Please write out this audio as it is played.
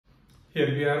Here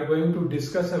we are going to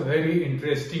discuss a very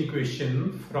interesting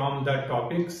question from the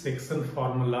topic section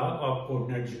formula of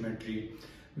coordinate geometry.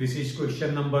 This is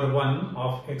question number 1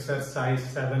 of exercise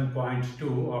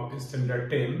 7.2 of Standard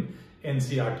 10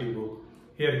 NCERT book.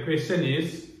 Here question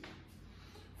is,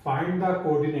 find the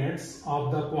coordinates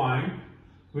of the point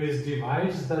which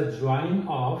divides the join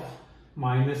of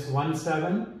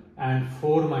 -1,7 and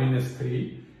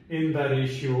 4-3 in the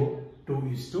ratio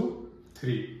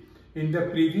 2:3. In the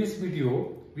previous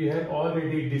video, we have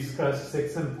already discussed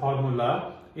section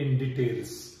formula in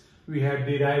details. We have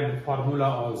derived formula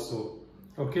also.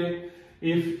 Okay,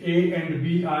 if A and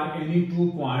B are any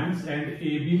two points and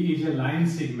AB is a line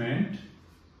segment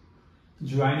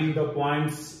joining the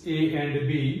points A and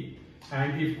B,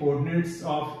 and if coordinates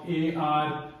of A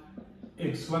are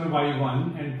x1,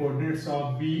 y1 and coordinates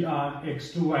of B are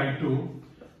x2, y2,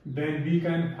 then we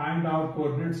can find out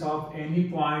coordinates of any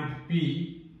point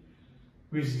P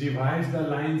which divides the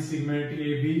line segment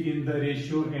AB in the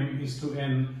ratio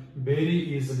m:n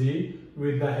very easily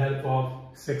with the help of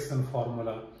section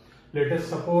formula. Let us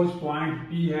suppose point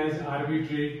P has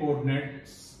arbitrary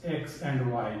coordinates x and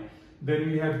y.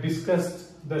 Then we have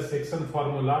discussed the section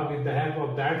formula. With the help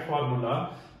of that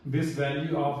formula, this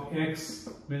value of x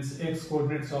means x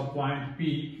coordinates of point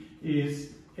P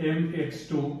is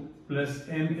mx2 plus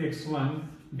nx1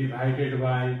 divided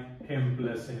by m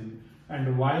plus n,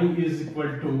 and y is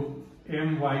equal to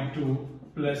my2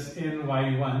 plus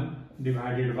ny1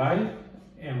 divided by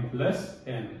m plus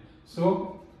n. So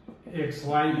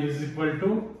xy is equal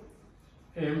to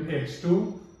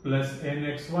mx2 plus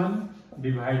nx1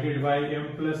 divided by m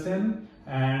plus n,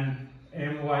 and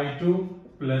my2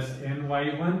 plus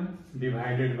ny1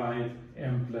 divided by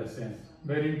m plus n.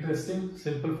 Very interesting,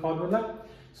 simple formula.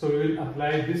 So we will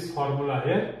apply this formula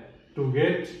here to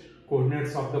get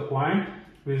coordinates of the point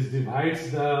which divides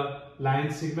the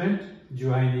line segment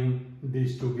joining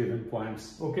these two given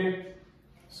points. Okay,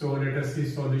 so let us see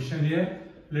solution here.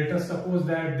 Let us suppose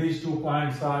that these 2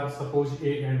 points are, suppose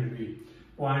A and B.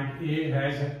 Point A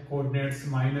has coordinates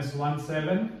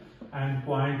 -1,7 and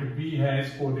point B has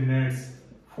coordinates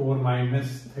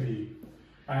 4-3,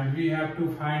 and we have to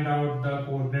find out the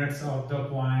coordinates of the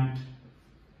point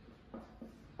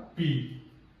P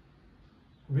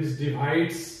which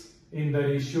divides in the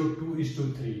ratio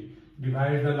 2:3.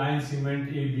 Divide the line segment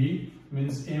AB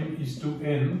means m:n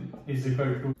is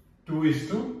equal to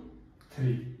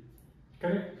 2:3.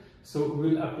 Correct? So we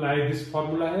will apply this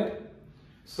formula here.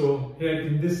 So here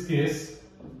in this case,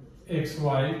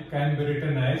 xy can be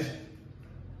written as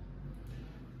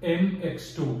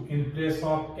mx2. In place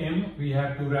of m, we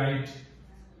have to write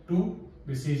 2.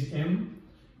 This is m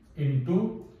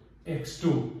into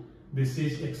x2. This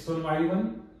is x1,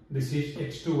 y1. This is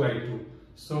x2, y2.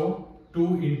 So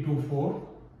 2 into 4,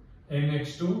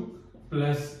 mx2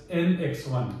 plus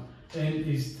nx1. N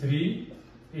is 3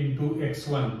 into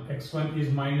x1. x1 is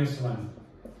 -1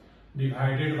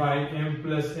 divided by m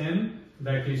plus n,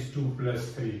 that is 2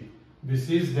 plus 3. This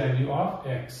is value of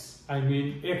x. I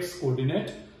mean x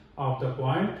coordinate of the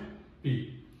point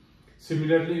P.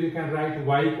 Similarly, we can write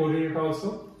y coordinate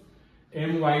also.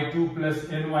 my2 plus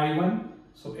ny1.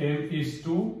 So m is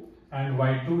 2 and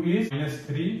y2 is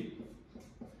 -3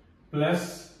 plus,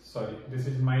 sorry, this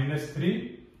is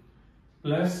 -3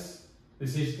 plus,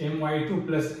 this is my2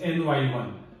 plus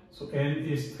ny1. So n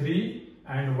is 3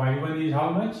 and y1 is how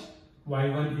much?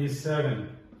 y1 is 7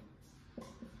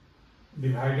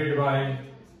 divided by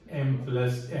m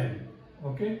plus n.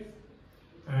 Okay,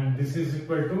 and this is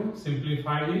equal to,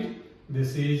 simplify it,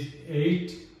 this is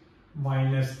 8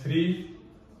 minus 3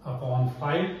 upon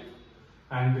 5,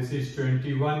 and this is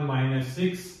 21 minus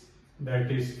 6, that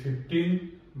is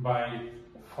 15 by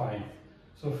 5.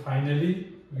 So finally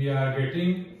we are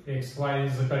getting xy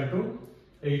is equal to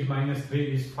 8 minus 3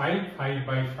 is 5, 5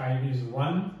 by 5 is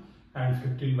 1, and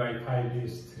 15 by 5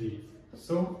 is 3.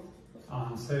 So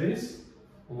answer is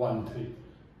 1, 3.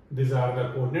 These are the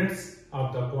coordinates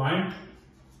of the point,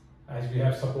 as we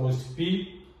have supposed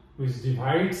P, which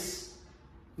divides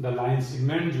the line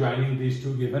segment joining these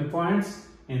two given points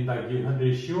in the given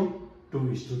ratio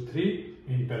 2:3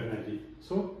 internally.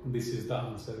 So this is the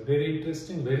answer. Very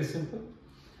interesting, very simple.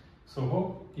 So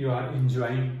hope you are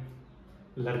enjoying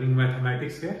learning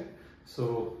mathematics here.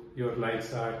 So your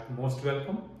likes are most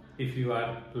welcome if you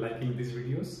are liking these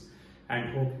videos,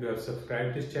 and hope you have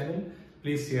subscribed this channel.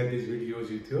 Please share these videos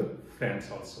with your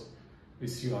friends also.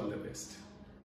 Wish you all the best.